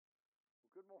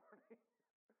morning.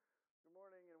 Good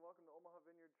morning, and welcome to Omaha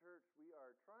Vineyard Church. We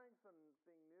are trying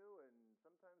something new, and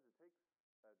sometimes it takes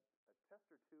a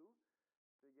test or two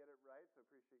to get it right. So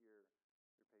appreciate your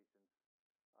patience.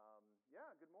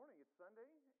 Good morning. It's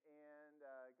Sunday, and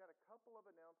I got a couple of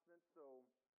announcements. So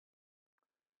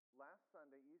last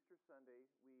Sunday, Easter Sunday,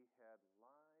 we had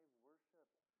live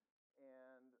worship,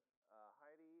 and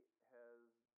Heidi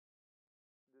has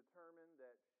determined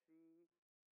that she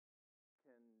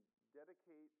can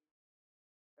dedicate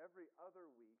every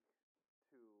other week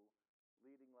to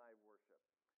leading live worship.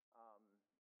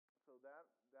 So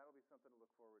that'll be something to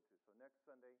look forward to. So next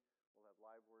Sunday, we'll have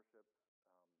live worship.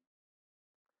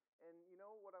 And you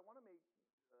know what I want to make,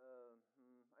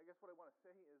 I guess what I want to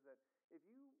say is that if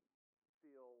you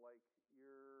feel like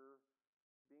you're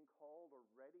being called or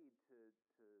ready to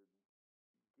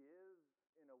give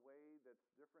in a way that's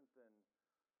different than,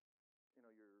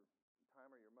 your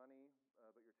time or your money,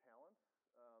 but your talents,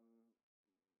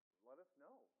 let us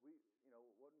know.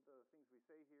 One of the things we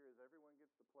say here is everyone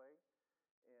gets to play,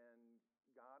 and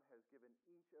God has given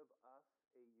each of us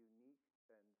a unique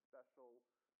and special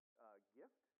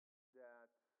gift that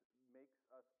makes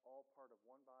us all part of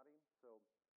one body. So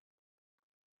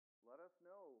let us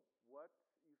know what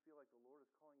you feel like the Lord is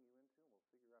calling you into, and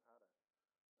we'll figure out how to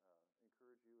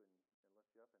encourage you and lift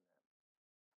you up in that.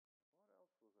 What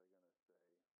else was I going to say?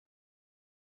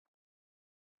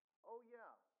 Oh,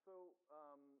 yeah. So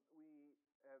we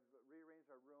have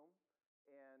rearranged our room,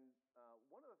 and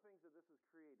one of the things that this has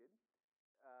created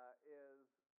is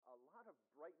a lot of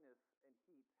brightness and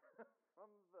heat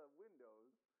from the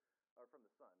windows, or from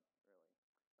the sun, really,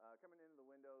 coming into the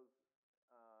windows.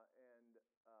 And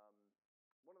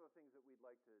one of the things that we'd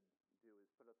like to do is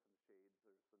put up some shades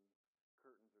or some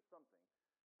curtains or something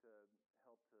to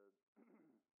help to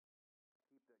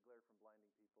keep that glare from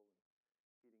blinding people and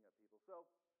heating up people. So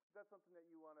if that's something that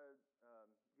you want to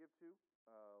give to,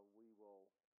 we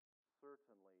will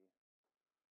certainly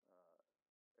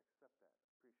accept that.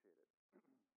 Appreciate it.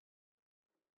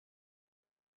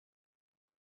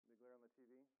 The glare on the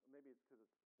TV? Maybe it's because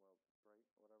it's, bright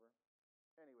or whatever.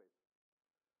 Anyways,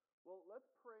 well,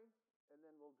 let's pray, and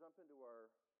then we'll jump into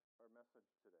our message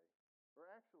today.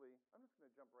 Or actually, I'm just going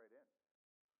to jump right in.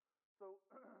 So,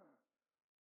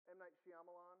 M. Night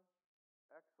Shyamalan,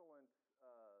 excellent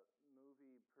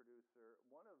movie producer.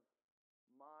 One of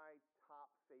my top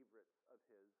favorites of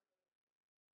his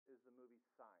is the movie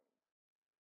Signs.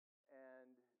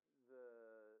 And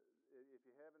if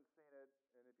you haven't seen it,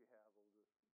 and if you have, we'll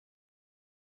just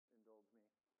indulge me.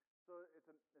 So it's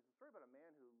a story about a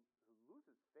man who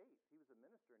loses faith. He was a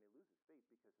minister, and he loses faith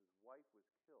because his wife was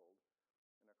killed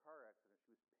in a car accident.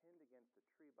 She was pinned against a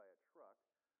tree by a truck.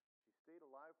 She stayed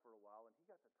alive for a while, and he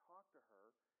got to talk to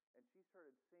her, and she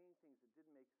started saying things that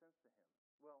didn't make sense to him.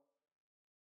 Well,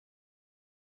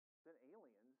 then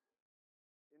aliens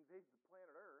invade the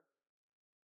planet Earth,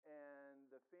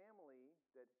 and the family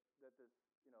that this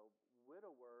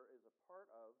widower is a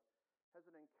part of has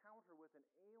an encounter with an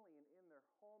alien in their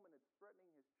home, and it's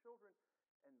threatening his children.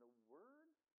 And the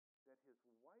words that his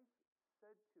wife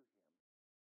said to him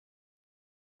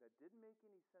that didn't make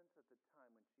any sense at the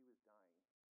time when she was dying,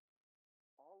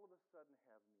 all of a sudden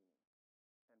have meaning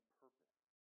and purpose.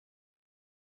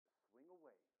 Swing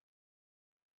away.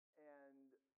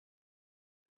 And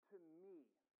to me,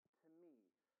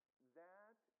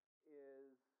 that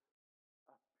is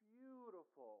a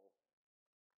beautiful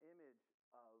image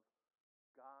of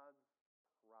God's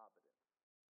providence.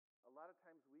 A lot of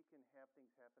times we can have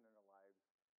things happen in our lives,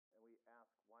 and we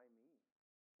ask, why me?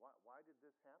 Why did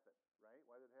this happen, right?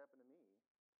 Why did it happen to me?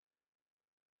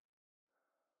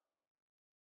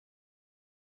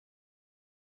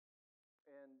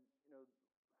 And,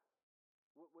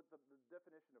 what the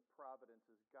definition of providence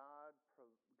is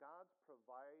God's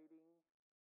providing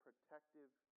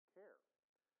protective care.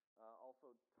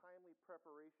 Also, timely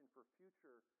preparation for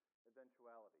future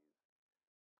eventualities.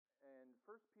 And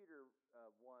 1 Peter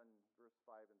 1, verse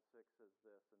 5 and 6 says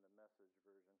this in the Message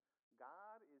version.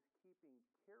 God is keeping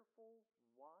careful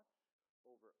watch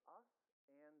over us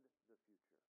and the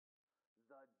future.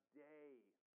 The day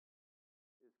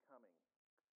is coming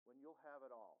when you'll have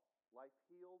it all, life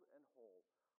healed and whole.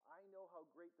 I know how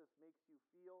great this makes you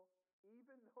feel,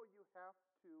 even though you have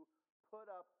to put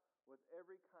up with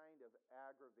every kind of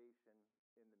aggravation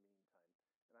in the meantime.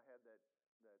 And I had the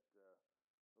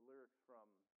lyrics from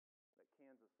that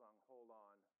Kansas song, Hold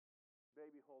On.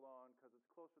 Baby, hold on, because it's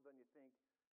closer than you think,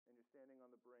 and you're standing on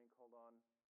the brink. Hold on.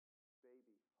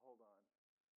 Baby, hold on,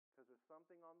 because there's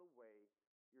something on the way.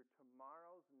 Your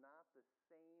tomorrow's not the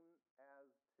same as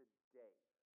today.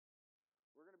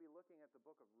 We're going to be looking at the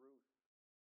book of Ruth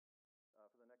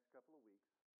for the next couple of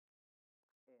weeks,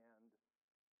 and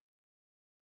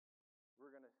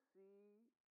we're going to see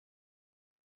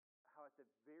how at the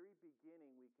very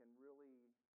beginning we can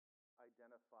really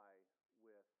identify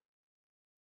with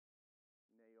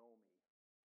Naomi.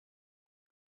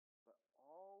 But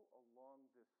all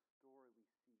along this story, we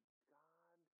see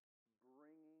God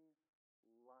bringing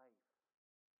life.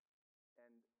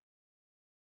 And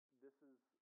this is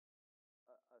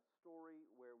a story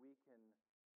where we can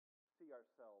see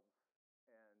ourselves.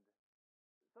 And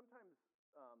sometimes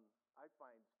I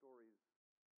find stories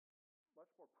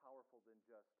much more powerful than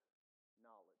just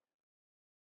knowledge.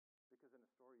 Because in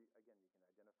a story, again, you can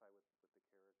identify with the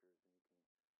characters, and you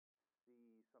can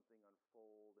see something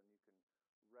unfold, and you can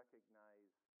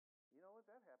recognize, you know what,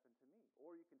 that happened to me.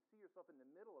 Or you can see yourself in the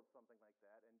middle of something like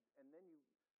that, and then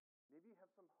maybe you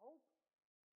have some hope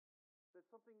that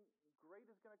something great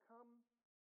is going to come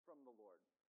from the Lord.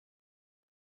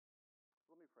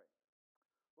 So let me pray.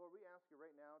 Lord, we ask you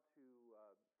right now to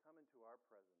come into our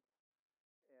presence,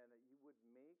 and that you would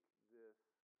make this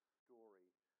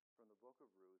story from the book of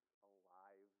Ruth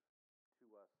alive to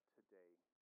us today,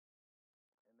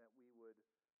 and that we would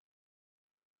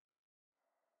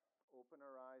open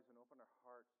our eyes and open our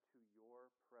hearts to your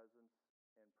presence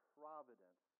and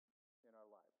providence in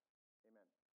our lives. Amen.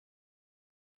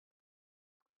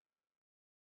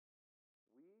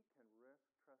 We can risk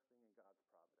trusting in God's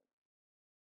providence.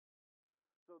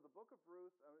 So the book of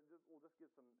Ruth, we'll just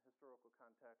give some historical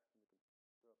context, and we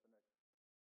can throw up the next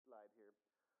slide here.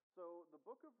 So the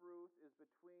book of Ruth is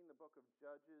between the book of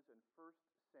Judges and 1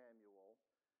 Samuel.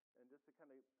 And just to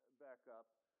kind of back up,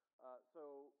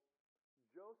 so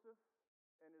Joseph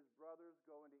and his brothers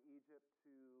go into Egypt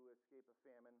to escape a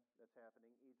famine that's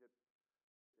happening. Egypt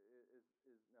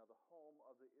is now the home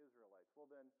of the Israelites. Well,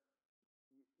 then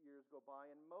years go by,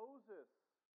 and Moses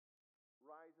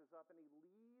rises up, and he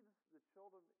leads the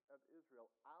children of Israel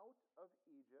out of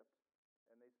Egypt,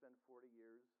 and they spend 40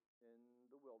 years in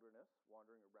the wilderness,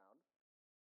 wandering around.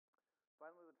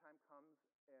 Finally, the time comes,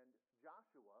 and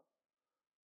Joshua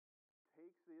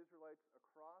takes the Israelites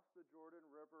across the Jordan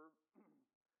River,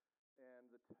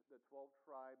 and the 12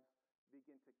 tribes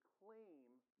begin to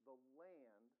claim the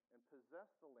land and possess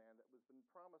the land that was been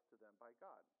promised to them by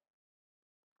God.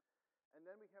 And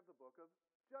then we have the book of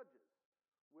Judges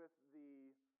with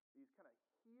these kind of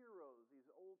heroes,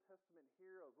 these Old Testament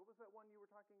heroes. What was that one you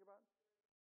were talking about?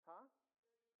 Huh?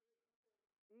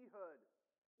 Ehud.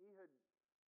 Ehud,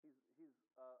 he's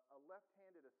a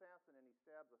left-handed assassin, and he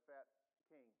stabs a fat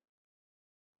king.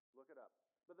 Look it up.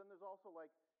 But then there's also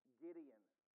like Gideon,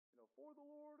 for the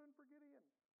Lord and for Gideon.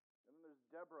 And then there's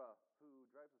Deborah, who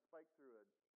drives a spike through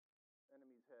an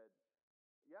enemy's head.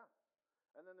 Yeah.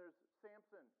 And then there's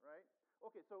Samson, right?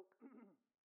 Okay, so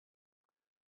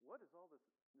what is all this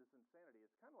insanity?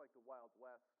 It's kind of like the Wild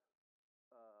West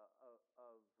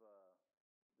of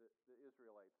the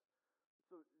Israelites.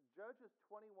 So Judges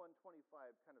 21:25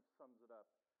 kind of sums it up.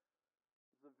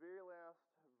 It's the very last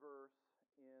verse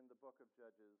in the book of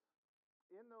Judges.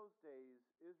 In those days,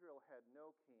 Israel had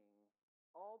no king.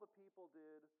 All the people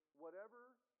did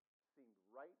whatever seemed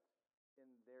right in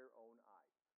their own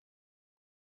eyes.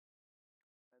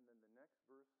 And then the next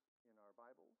verse in our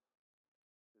Bibles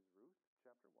is Ruth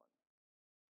chapter 1.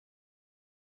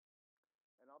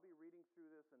 And I'll be reading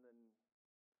through this and then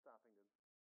stopping to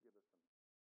give us some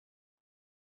context,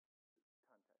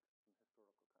 some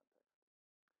historical context.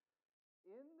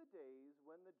 In the days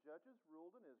when the judges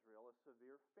ruled in Israel, a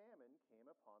severe famine came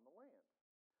upon the land.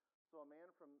 So a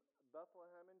man from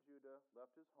Bethlehem in Judah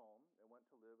left his home and went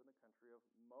to live in the country of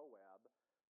Moab,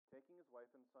 taking his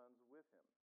wife and sons with him.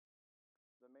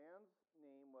 The man's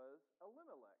name was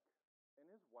Elimelech, and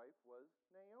his wife was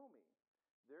Naomi.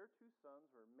 Their two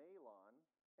sons were Mahlon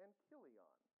and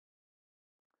Chilion.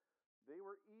 They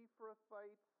were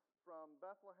Ephrathites from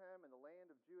Bethlehem in the land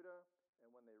of Judah,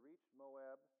 and when they reached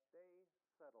Moab, they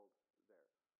settled there.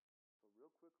 So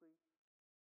real quickly,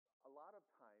 a lot of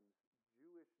times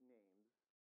Jewish names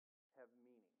have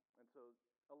meaning. And so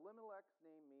Elimelech's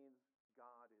name means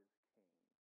God is king.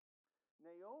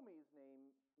 Naomi's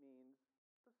name means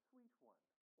the sweet one,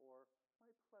 or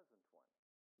my pleasant one.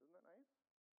 Isn't that nice?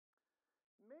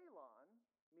 Mahlon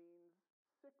means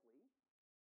sickly,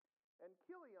 and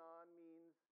Chilion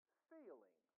means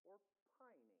failing or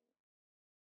pining.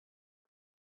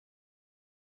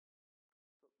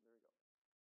 So there you go.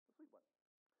 The sweet one.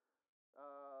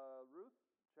 Ruth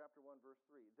chapter 1, verse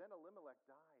 3. Then Elimelech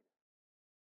died,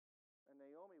 and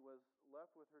Naomi was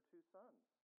left with her two sons.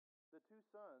 The two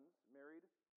sons married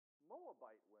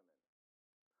Moabite women.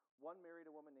 One married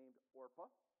a woman named Orpah,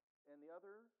 and the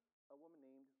other a woman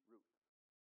named Ruth.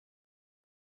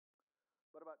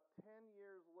 10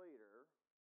 years later,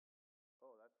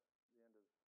 oh, that's the end of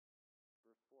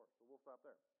verse 4, so we'll stop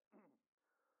there.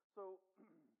 So,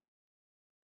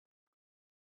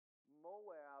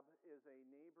 Moab is a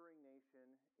neighboring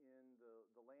nation in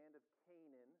the land of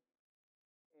Canaan,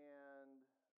 and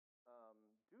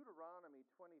Deuteronomy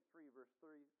 23, verse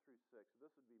 3 through 6,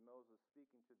 this would be Moses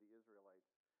speaking to the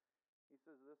Israelites. He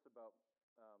says this about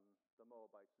the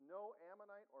Moabites. No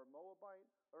Ammonite or Moabite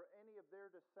or any of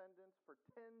their descendants for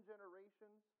 10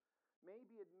 generations may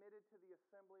be admitted to the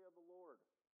assembly of the Lord.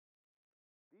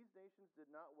 These nations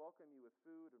did not welcome you with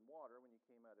food and water when you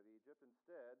came out of Egypt.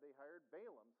 Instead, they hired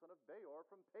Balaam, son of Beor,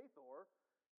 from Pethor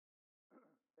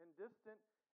in distant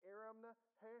Aram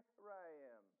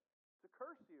Naharaim to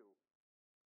curse you.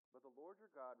 But the Lord your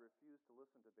God refused to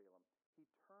listen to Balaam. He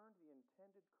turned the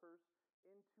intended curse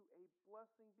into a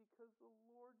blessing because the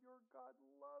Lord your God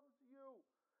loves you.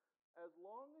 As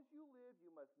long as you live,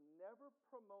 you must never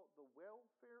promote the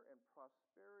welfare and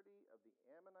prosperity of the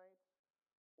Ammonites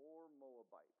or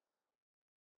Moabites.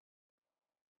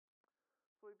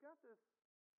 So we've got this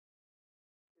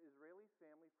Israeli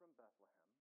family from Bethlehem.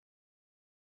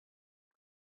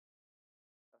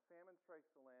 A famine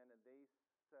strikes the land, and they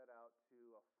set out to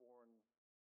a foreign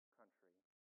country.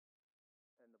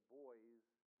 And the boys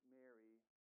marry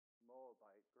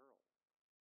Moabite girls.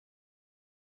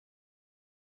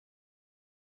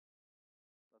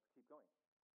 Let's keep going.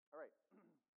 All right.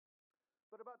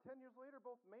 But about 10 years later,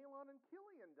 both Mahlon and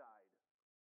Chilion died.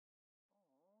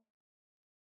 Aww.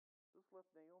 This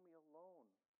left Naomi alone,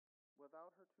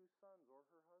 without her 2 sons or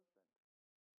her husband.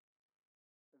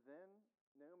 Then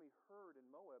Naomi heard in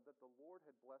Moab that the Lord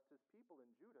had blessed his people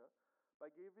in Judah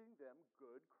by giving them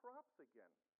good crops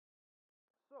again.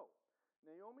 So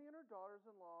Naomi and her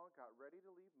daughters-in-law got ready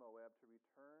to leave Moab to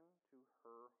return to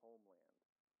her homeland.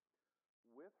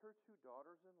 With her 2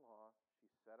 daughters-in-law,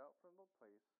 she set out from the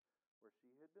place where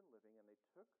she had been living, and they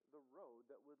took the road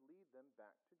that would lead them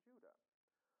back to Judah.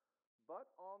 But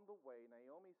on the way,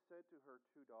 Naomi said to her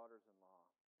 2 daughters-in-law,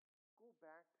 "Go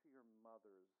back to your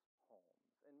mother's homes,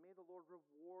 and may the Lord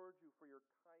reward you for your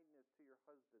kindness to your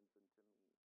husbands and to me.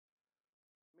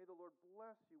 May the Lord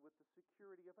bless you with the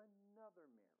security of another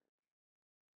marriage."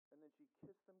 And then she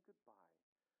kissed them goodbye,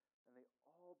 and they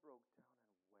all broke down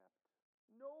and wept.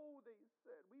 "No," they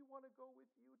said, "we want to go with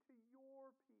you to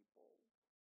your people."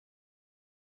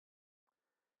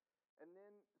 And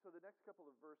then, so the next couple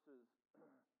of verses,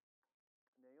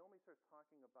 Naomi starts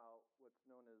talking about what's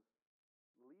known as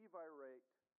Levirate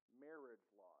marriage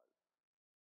laws,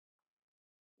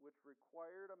 which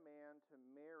required a man to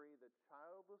marry the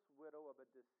childless widow of a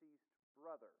deceased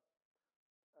brother.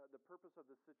 The purpose of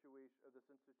this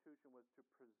institution was to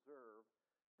preserve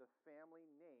the family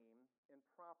name and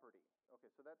property. Okay,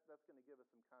 so that's going to give us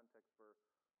some context for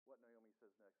what Naomi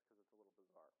says next, because it's a little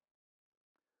bizarre.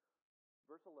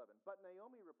 Verse 11, but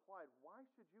Naomi replied, "Why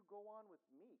should you go on with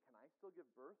me? Can I still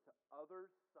give birth to other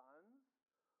sons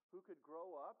who could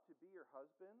grow up to be your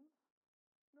husbands?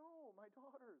 No, my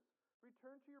daughters,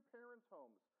 return to your parents'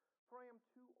 homes, for I am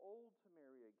too old to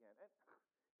marry again.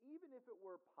 And even if it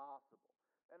were possible,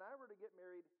 and I were to get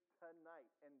married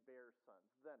tonight and bear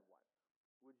sons, then what?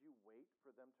 Would you wait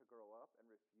for them to grow up and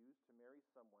refuse to marry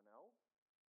someone else?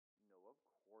 No, of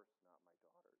course not,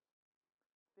 my daughters.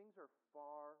 Things are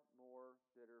far more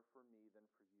bitter for me than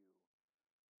for you,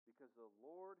 because the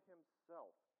Lord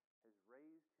himself has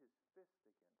raised his fist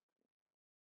against me."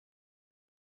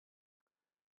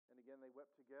 And again they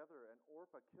wept together, and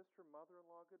Orpah kissed her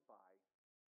mother-in-law goodbye.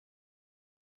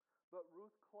 But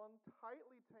Ruth clung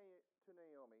tightly to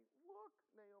Naomi. "Look,"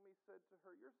 Naomi said to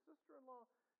her, "your sister-in-law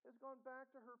has gone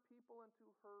back to her people and to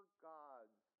her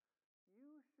gods.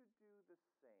 You should do the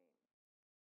same."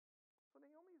 So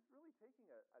Naomi is really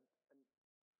taking an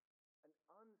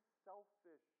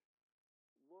unselfish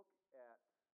look at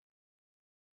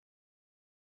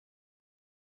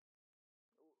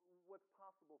what's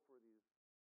possible for these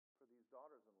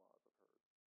daughters-in-laws of hers.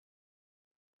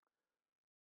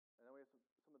 And then we have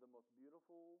some of the most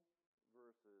beautiful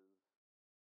verses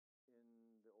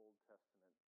in the Old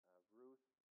Testament. Ruth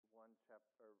 1,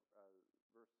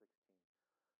 verse 16.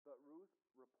 But Ruth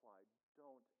replied,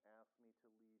 "Don't ask me to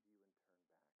leave you and turn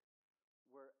back.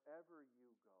 Wherever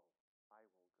you go, I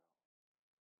will go.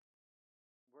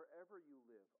 Wherever you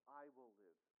live, I will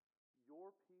live.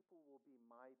 Your people will be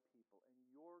my people, and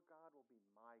your God will be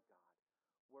my God.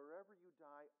 Wherever you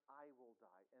die, I will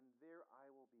die, and there I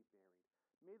will be buried.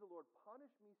 May the Lord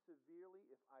punish me severely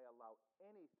if I allow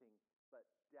anything but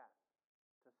death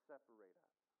to separate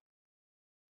us."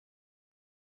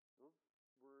 Those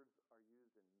words are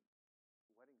used in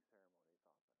wedding ceremonies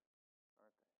often,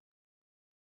 aren't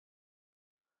they?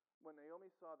 When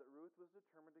Naomi saw that Ruth was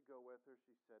determined to go with her,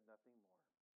 she said nothing more.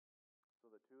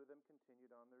 So the two of them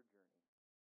continued on their journey.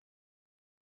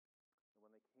 And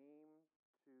when they came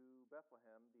to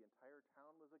Bethlehem, the entire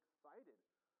town was excited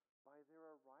by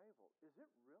their arrival. Is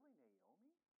it really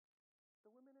Naomi?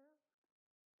 The women asked.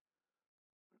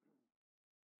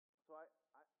 So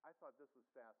I thought this was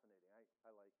fascinating.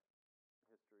 I like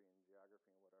history and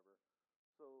geography and whatever.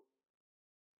 So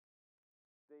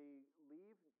they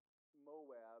leave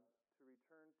Moab to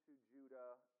return to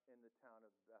Judah in the town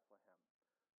of Bethlehem.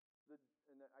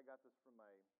 And I got this from my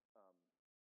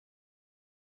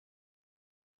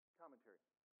commentary.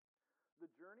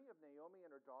 The journey of Naomi and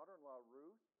her daughter-in-law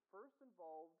Ruth first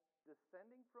involved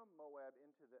descending from Moab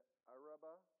into the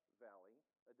Araba Valley,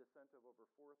 a descent of over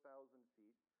 4,000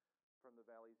 feet from the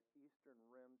valley's eastern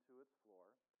rim to its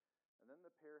floor. And then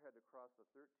the pair had to cross the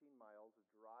 13 miles of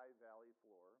dry valley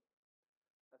floor,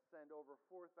 ascend over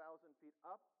 4,000 feet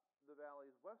up the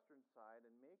valley's western side,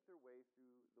 and make their way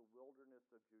through the wilderness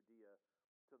of Judea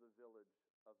to the village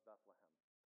of Bethlehem.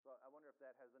 So I wonder if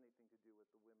that has anything to do with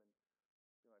the women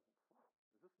being like,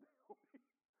 is this Naomi?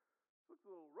 This looks a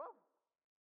little rough.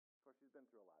 Of course, she's been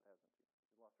through a lot, hasn't she?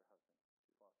 She's lost her husband.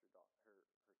 She's lost her sons.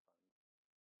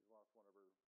 She's lost one of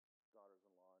her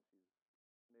daughters-in-law, and she's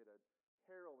made a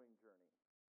harrowing journey.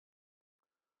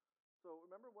 So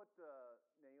remember what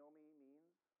Naomi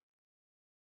means?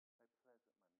 My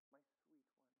pleasant one, my sweet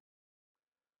one.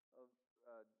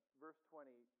 Verse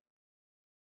 20,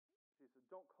 she said,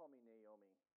 "Don't call me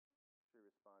Naomi," she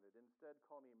responded. "Instead,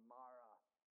 call me Mara,"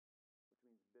 which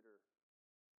means bitter.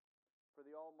 "For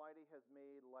the Almighty has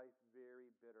made life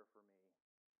very bitter for me.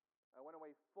 I went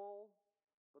away full,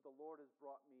 but the Lord has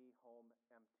brought me home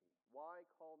empty. Why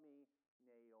call me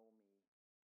Naomi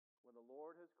when the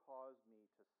Lord has caused me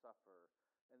to suffer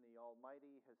and the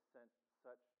Almighty has sent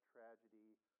such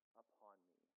tragedy upon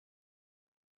me?"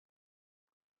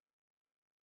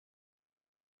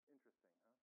 Interesting,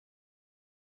 huh?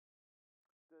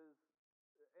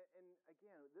 And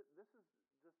again, this is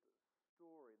just a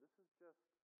story. This is just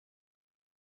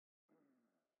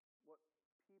what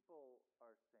people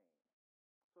are saying.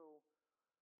 So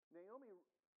Naomi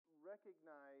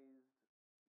recognized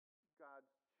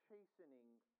God's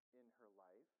chastening in her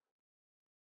life,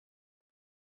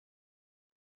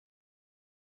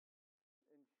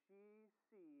 and she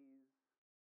sees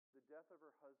the death of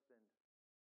her husband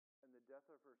and the death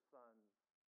of her sons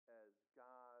as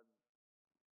God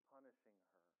punishing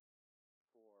her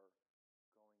for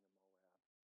going to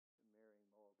Moab and marrying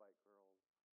Moabite girls.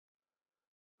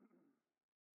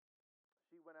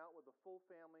 She went out with a full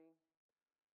family,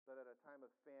 but at a time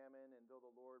of famine, and though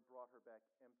the Lord brought her back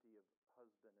empty of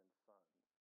husband and sons,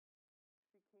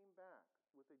 she came back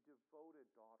with a devoted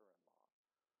daughter-in-law,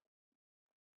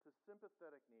 to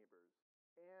sympathetic neighbors,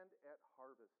 and at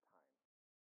harvest time.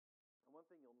 And one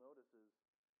thing you'll notice is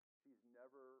she's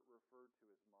never referred to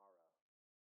as Mara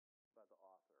by the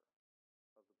author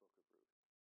of the book of Ruth.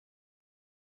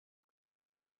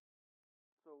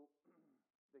 So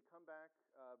they come back,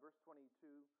 verse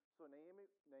 22. So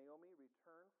Naomi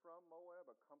returned from Moab,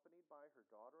 accompanied by her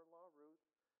daughter-in-law Ruth,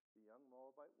 the young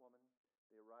Moabite woman.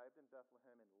 They arrived in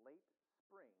Bethlehem in late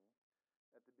spring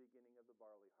at the beginning of the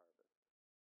barley harvest.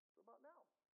 So about now,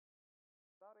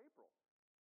 about April.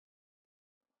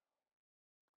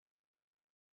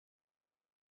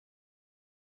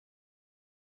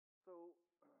 So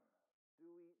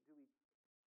do we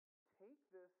take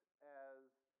this as,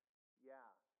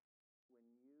 yeah, when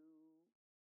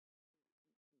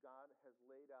God has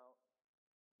laid out,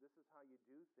 this is how you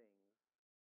do things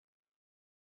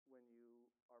when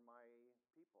you are my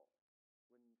people.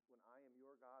 When I am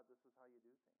your God, this is how you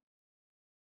do things.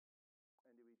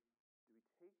 And do we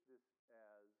take this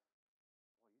as,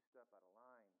 well, you step out of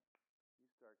line, you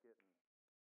start getting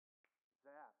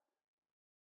zapped.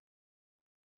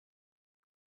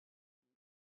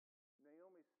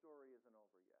 Naomi's story isn't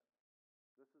over yet.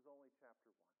 This is only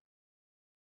chapter 1.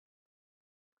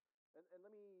 And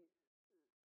let me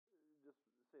just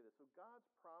say this. So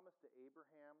God's promise to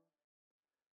Abraham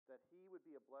that he would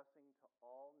be a blessing to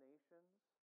all nations.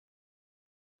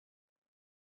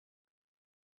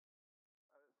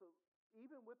 So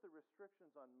even with the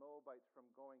restrictions on Moabites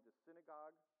from going to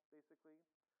synagogue, basically,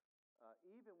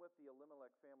 even with the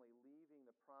Elimelech family leaving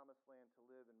the promised land to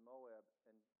live in Moab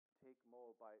and take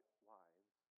Moabite wives,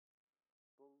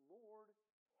 the Lord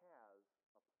has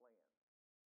a plan.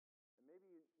 And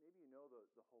maybe you know the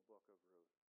whole book of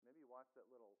Ruth. Maybe you watched that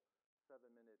little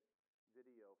 7-minute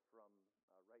video from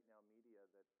Right Now Media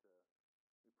that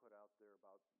we put out there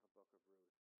about the book of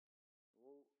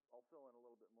Ruth. I'll fill in a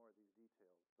little bit more of these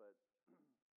details, but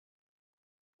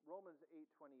Romans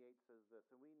 8:28 says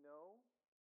this, and we know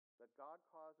that God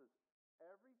causes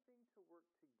everything to work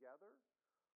together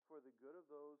for the good of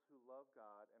those who love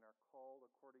God and are called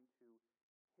according to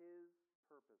His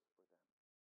purpose for them.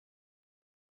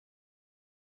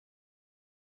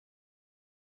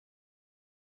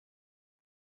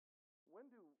 When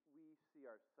do we see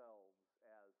ourselves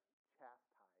as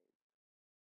chastised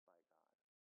by God?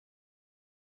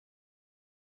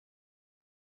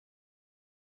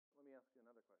 Let me ask you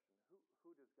another question.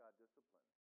 Who does God discipline?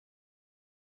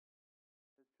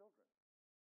 His children.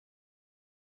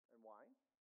 And why?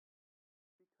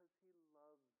 Because He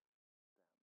loves them.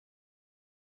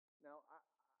 Now,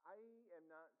 I am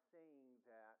not saying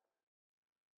that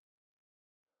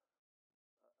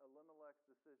Elimelech's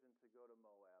decision to go to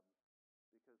Moab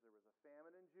because there was a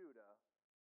famine in Judah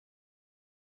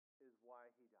is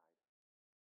why he died.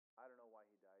 I don't know why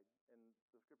he died, and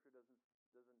the scripture doesn't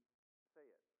say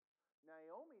it.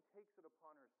 Naomi takes it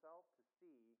upon herself to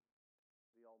see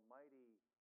the Almighty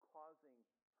causing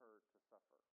her to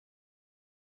suffer.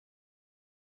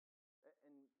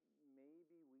 And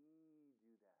maybe we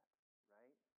do that,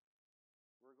 right?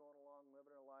 We're going along,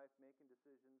 living our life, making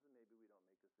decisions, and maybe we don't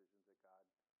make decisions that God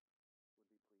would be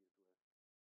pleased with.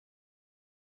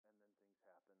 And then things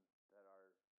happen that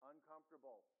are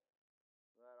uncomfortable,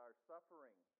 that are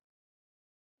suffering.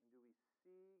 And do we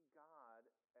see God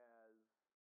as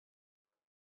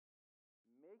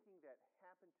making that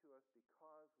happen to us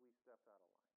because we stepped out of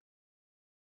line?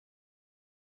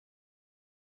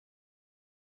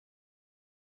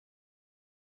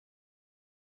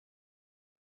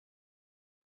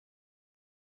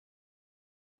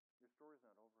 Your story's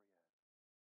not over yet.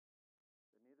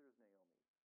 And neither is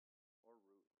Naomi's or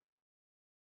Ruth's.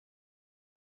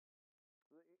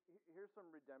 Here's some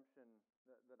redemption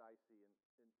that I see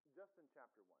just in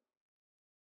chapter 1.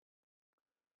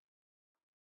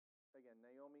 Again,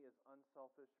 Naomi is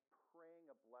unselfish,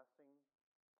 praying a blessing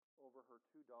over her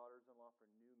 2 daughters-in-law for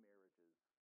new marriages.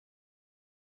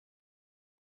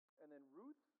 And then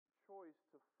Ruth's choice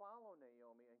to follow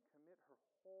Naomi and commit her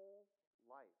whole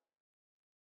life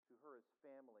to her as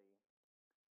family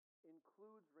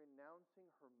includes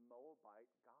renouncing her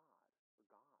Moabite god or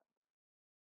gods.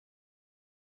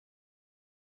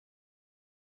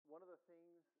 One of the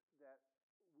things that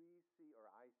we see, or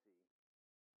I see,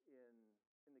 in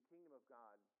the kingdom of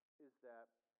God is that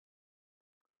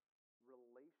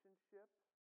relationship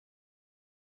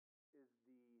is the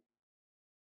key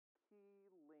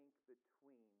link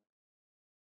between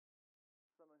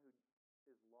someone who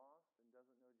is lost and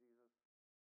doesn't know Jesus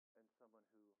and someone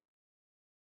who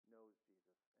knows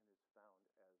Jesus and is found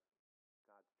as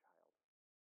God's child.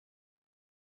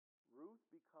 Ruth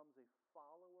becomes a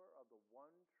follower of the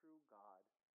one true God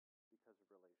because of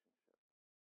relationship.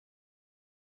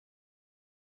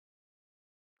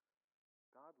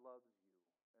 God loves you,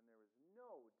 and there is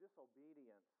no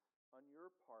disobedience on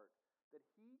your part that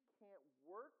He can't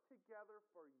work together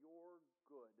for your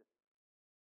good.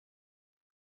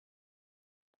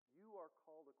 You are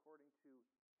called according to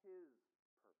His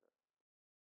purpose.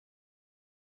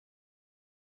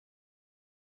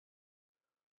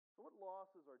 So what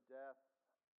losses or deaths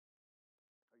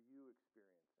are you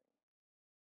experiencing?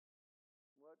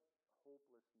 What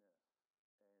hopelessness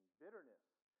and bitterness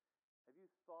have you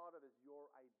thought of as your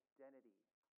identity?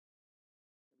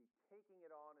 Maybe taking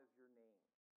it on as your name.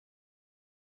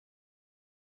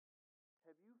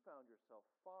 Have you found yourself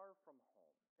far from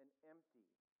home and empty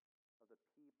of the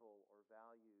people or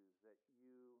values that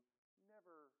you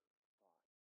never thought you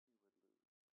would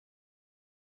lose?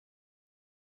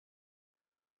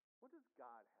 What does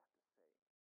God have to say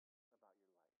about your life?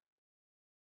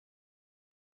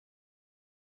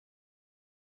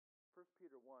 1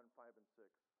 Peter 1, 5 and 6.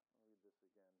 I'll read this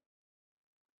again.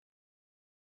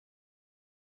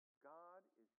 God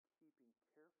is keeping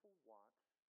careful watch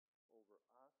over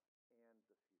us and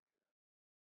the future.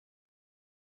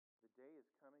 The day is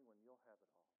coming when you'll have it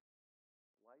all.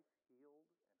 Life healed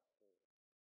and whole.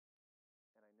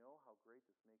 And I know how great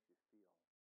this makes you feel.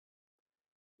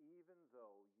 Even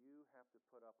though you have to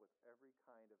put up with every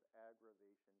kind of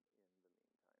aggravation in the meantime.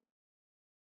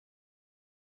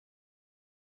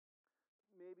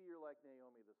 Maybe you're like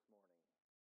Naomi this morning,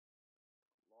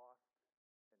 lost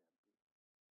and empty.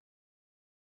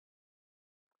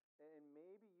 And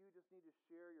maybe you just need to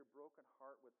share your broken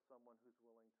heart with someone who's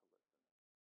willing to listen.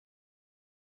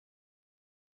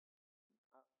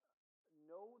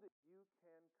 Know that you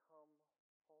can come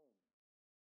home.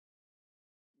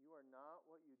 You are not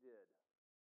what you did.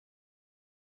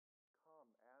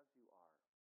 Come as you are.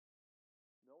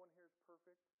 No one here is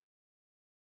perfect,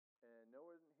 and no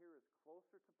one here is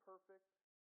closer to perfect,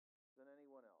 than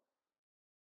anyone else.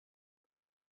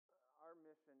 Our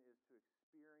mission is to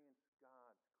experience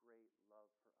God's great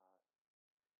love for us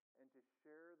and to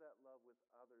share that love with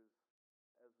others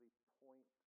as we point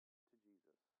to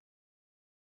Jesus.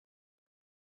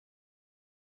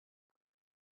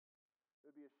 It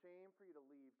would be a shame for you to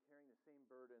leave carrying the same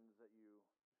burdens that you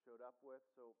showed up with.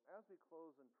 So as we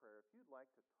close in prayer, if you'd like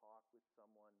to talk with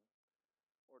someone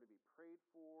or to be prayed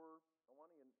for, I want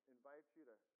to invite you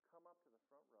to come up to the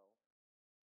front row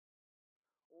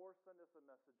or send us a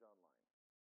message online.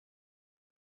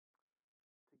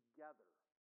 Together,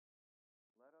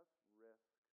 let us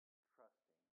risk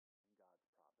trusting in God's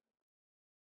providence.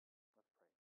 Let's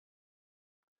pray.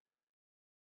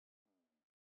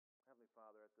 Heavenly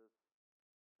Father, at this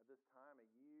time, a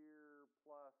year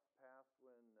plus past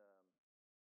when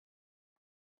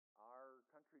our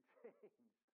country changed,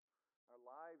 our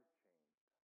lives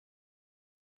changed,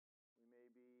 we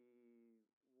may be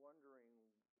wondering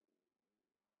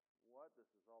what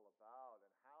this is all about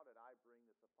and how did I bring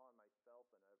this upon myself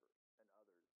and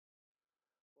others.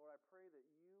 Lord, I pray that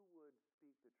you would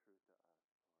speak the truth to us,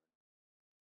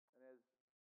 Lord.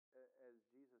 And as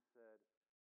Jesus said,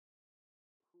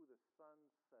 who the Son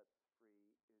sets free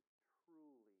is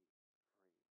truly free.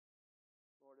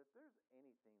 Lord, if there's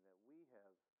anything that we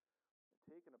have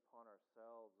taken upon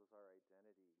ourselves as our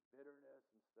identity, bitterness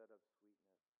instead of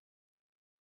sweetness,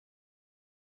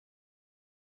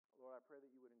 Lord, I pray that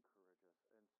you would encourage us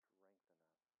and strengthen us.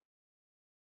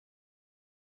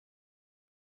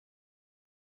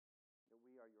 That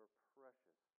we are your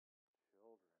precious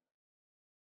children,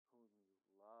 whom you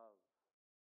love,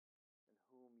 and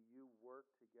whom you work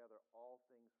together all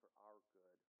things for our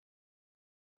good.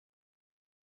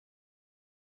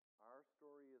 Our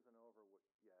story isn't over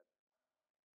yet.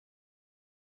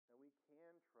 And we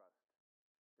can trust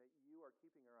that you are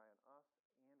keeping your eye on us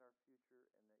and our future,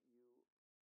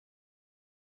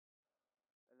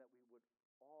 and that we would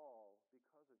all,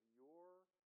 because of your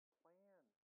plan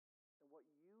and what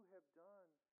you have done,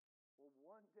 will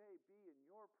one day be in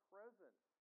your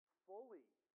presence fully.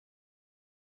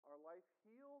 Our life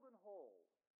healed and whole.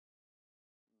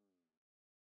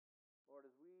 Lord,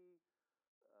 as we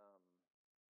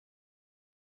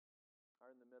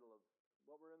are in the middle of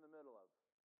what we're in the middle of,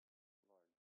 Lord,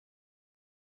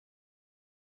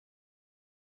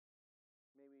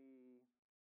 may we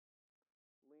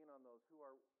lean on those who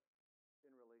are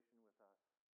in relation with us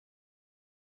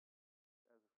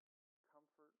as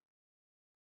comfort.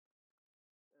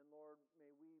 And Lord,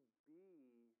 may we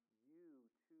be you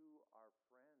to our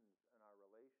friends and our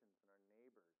relations and our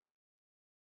neighbors.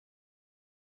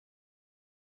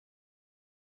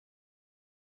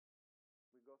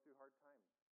 We go through hard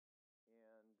times,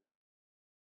 and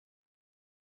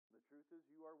the truth is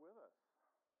you are with us.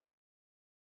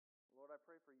 Lord, I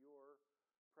pray for your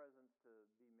presence to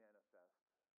be manifest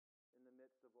in the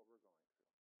midst of what we're going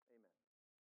through. Amen.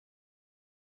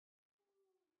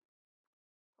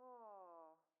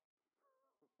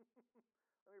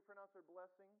 Let me pronounce our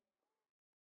blessing.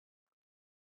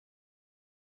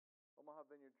 Omaha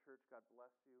Vineyard Church, God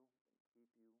bless you and keep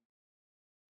you.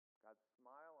 God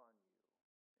smile on you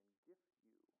and gift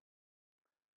you.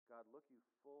 God look you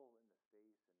full in the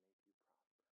face and make